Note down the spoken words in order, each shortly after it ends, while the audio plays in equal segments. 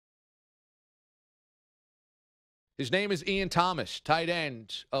His name is Ian Thomas, tight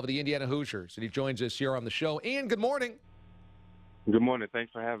end of the Indiana Hoosiers, and he joins us here on the show. Ian, good morning. Good morning.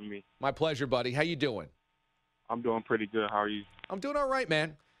 Thanks for having me. My pleasure, buddy. How you doing? I'm doing pretty good. How are you? I'm doing all right,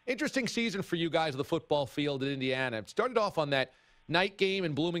 man. Interesting season for you guys on the football field in Indiana. It started off on that night game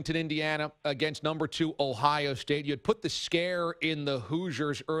in Bloomington, Indiana, against number 2 Ohio State. You had put the scare in the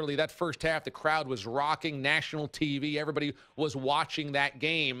Hoosiers early. That first half, the crowd was rocking, national TV. Everybody was watching that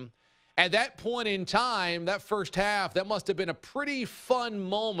game. At that point in time, that first half, that must have been a pretty fun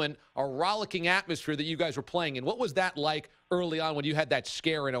moment, a rollicking atmosphere that you guys were playing in. What was that like early on when you had that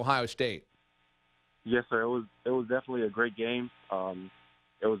scare in Ohio State? Yes, sir. It was definitely a great game.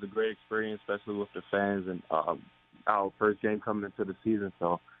 It was a great experience, especially with the fans and our first game coming into the season.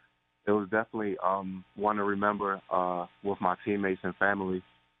 So it was definitely one to remember with my teammates and family.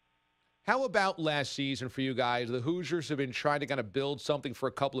 How about last season for you guys? The Hoosiers have been trying to kind of build something for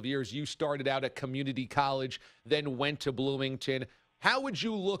a couple of years. You started out at community college, then went to Bloomington. How would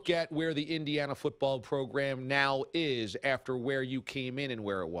you look at where the Indiana football program now is after where you came in and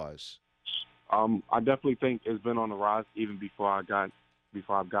where it was? I definitely think it's been on the rise even before I've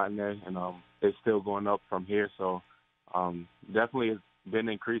gotten there, and it's still going up from here. So definitely it's been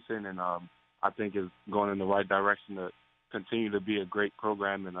increasing, and I think it's going in the right direction to continue to be a great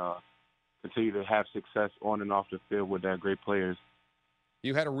program and continue to have success on and off the field with their great players.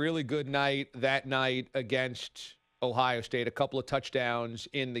 You had a really good night that night against Ohio State, a couple of touchdowns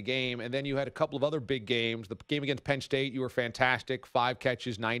in the game, and then you had a couple of other big games. The game against Penn State, you were fantastic, 5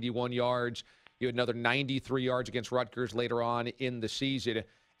 catches, 91 yards. You had another 93 yards against Rutgers later on in the season.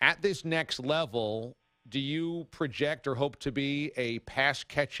 At this next level, do you project or hope to be a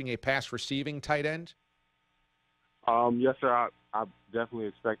pass-catching, a pass-receiving tight end? Yes, sir. I definitely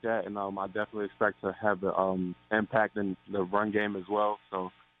expect that, and I definitely expect to have the impact in the run game as well. So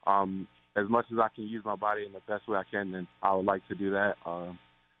as much as I can use my body in the best way I can, then I would like to do that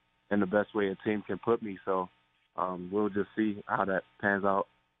in the best way a team can put me. So we'll just see how that pans out.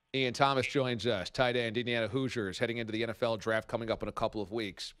 Ian Thomas joins us, tight end, Indiana Hoosiers, heading into the NFL draft coming up in a couple of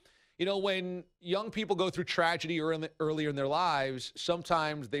weeks. You know, when young people go through tragedy earlier in their lives,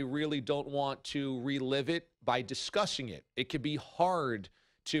 sometimes they really don't want to relive it by discussing it. It can be hard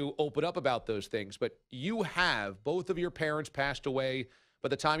to open up about those things, but you have, both of your parents passed away by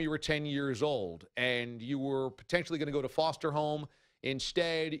the time you were 10 years old, and you were potentially going to go to foster home.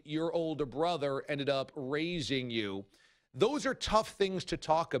 Instead, your older brother ended up raising you. Those are tough things to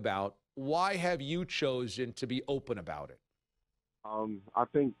talk about. Why have you chosen to be open about it? I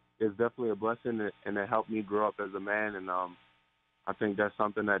think it's definitely a blessing, and it helped me grow up as a man. And I think that's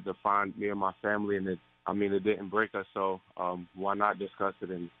something that defined me and my family. And it didn't break us. So why not discuss it?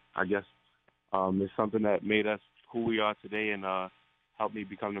 And I guess it's something that made us who we are today and helped me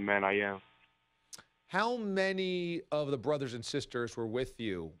become the man I am. How many of the brothers and sisters were with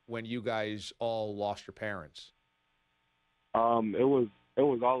you when you guys all lost your parents? It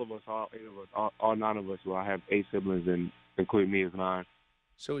was all of us, all 8 of us, all 9 of us. Well, I have 8 siblings, and including me is 9.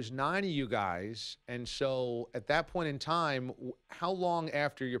 So it's 9 of you guys. And so at that point in time, how long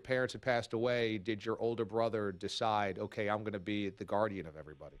after your parents had passed away did your older brother decide, okay, I'm going to be the guardian of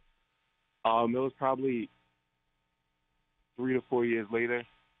everybody? It was probably 3 to 4 years later.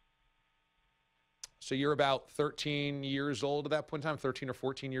 So you're about 13 years old at that point in time, 13 or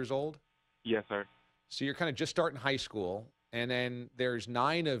 14 years old? Yes, sir. So you're kind of just starting high school, and then there's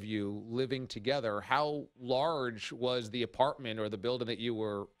 9 of you living together. How large was the apartment or the building that you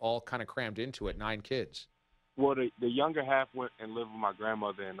were all kind of crammed into at 9 kids? Well, the younger half went and lived with my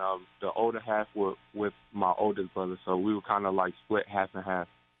grandmother, and the older half were with my oldest brother. So we were kind of like split half and half.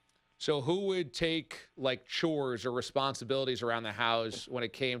 So who would take like chores or responsibilities around the house when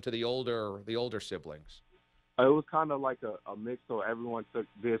it came to the older siblings? It was kind of like a mix, so everyone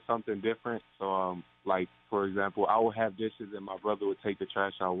did something different. So, like, for example, I would have dishes, and my brother would take the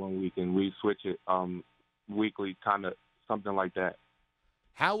trash out one week, and we'd switch it weekly, kind of something like that.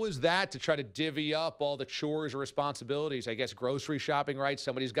 How was that to try to divvy up all the chores or responsibilities? I guess grocery shopping, right?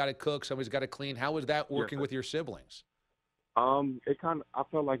 Somebody's got to cook, somebody's got to clean. How was that working with your siblings? I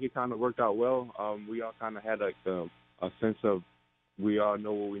felt like it kind of worked out well. We all kind of had like a sense of we all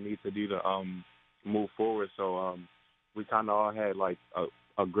know what we need to do to move forward. So we kind of all had like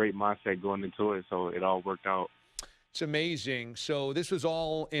a great mindset going into it. So it all worked out. It's amazing. So this was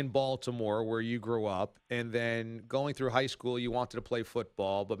all in Baltimore where you grew up, and then going through high school, you wanted to play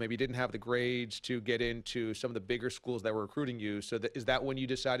football, but maybe didn't have the grades to get into some of the bigger schools that were recruiting you. So is that when you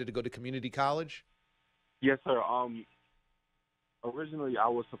decided to go to community college? Yes, sir. Originally, I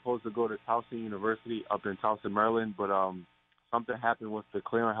was supposed to go to Towson University up in Towson, Maryland, but something happened with the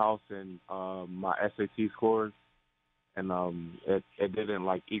clearinghouse and my SAT scores, and it didn't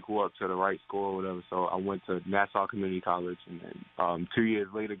like equal up to the right score or whatever. So I went to Nassau Community College, and then 2 years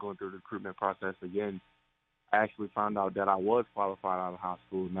later, going through the recruitment process again, I actually found out that I was qualified out of high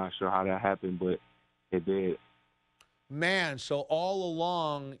school. Not sure how that happened, but it did. Man, so all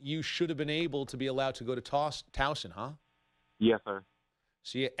along you should have been able to be allowed to go to Towson, huh? Yes, sir.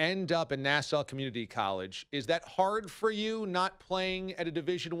 So you end up in Nassau Community College. Is that hard for you not playing at a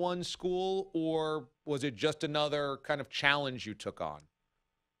Division I school, or was it just another kind of challenge you took on?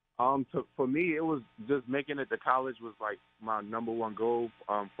 For me, it was just making it to college was like my number one goal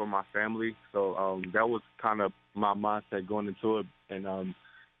for my family. So that was kind of my mindset going into it. And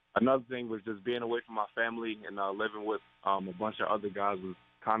another thing was just being away from my family and living with a bunch of other guys was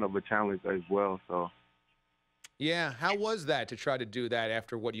kind of a challenge as well. So. Yeah, how was that to try to do that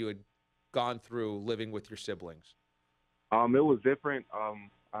after what you had gone through living with your siblings? It was different.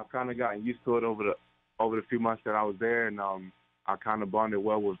 I've kind of gotten used to it over the few months that I was there, and I kind of bonded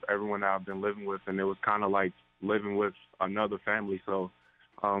well with everyone that I've been living with, and it was kind of like living with another family. So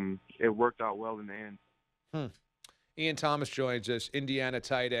it worked out well in the end. Ian Thomas joins us, Indiana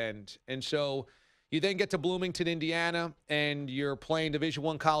tight end, and so you then get to Bloomington, Indiana, and you're playing Division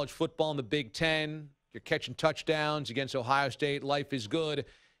I college football in the Big Ten. You're catching touchdowns against Ohio State. Life is good.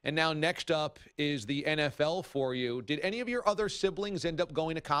 And now next up is the NFL for you. Did any of your other siblings end up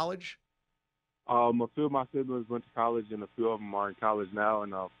going to college? A few of my siblings went to college, and a few of them are in college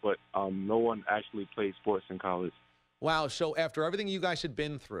now. But no one actually played sports in college. Wow. So after everything you guys had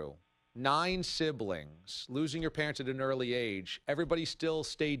been through, 9 siblings, losing your parents at an early age, everybody still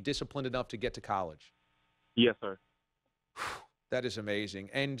stayed disciplined enough to get to college? Yes, sir. That is amazing.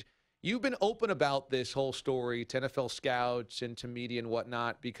 And you've been open about this whole story to NFL scouts and to media and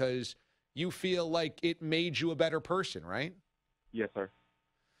whatnot because you feel like it made you a better person, right? Yes, sir.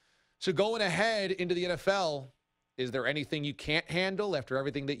 So going ahead into the NFL, is there anything you can't handle after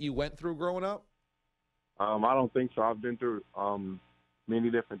everything that you went through growing up? I don't think so. I've been through many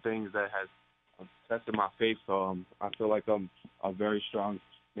different things that has tested my faith, so I feel like I'm a very strong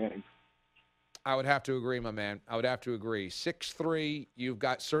man. I would have to agree, my man. I would have to agree. 6'3", you've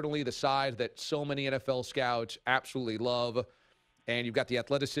got certainly the size that so many NFL scouts absolutely love, and you've got the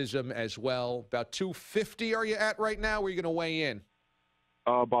athleticism as well. About 250 are you at right now? Where are you going to weigh in?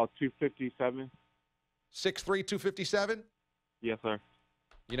 About 257. 6'3", 257? Yes, sir.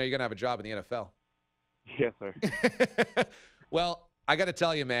 You know you're going to have a job in the NFL. Yes, sir. Well, I got to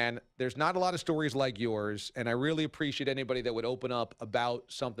tell you, man, there's not a lot of stories like yours, and I really appreciate anybody that would open up about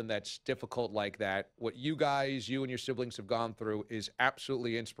something that's difficult like that. What you guys, you and your siblings have gone through is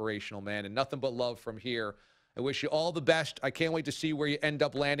absolutely inspirational, man, and nothing but love from here. I wish you all the best. I can't wait to see where you end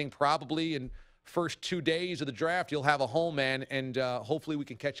up landing. Probably in first 2 days of the draft, you'll have a home, man, and hopefully we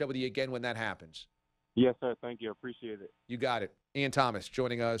can catch up with you again when that happens. Yes, sir. Thank you. Appreciate it. You got it. Ian Thomas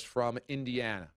joining us from Indiana.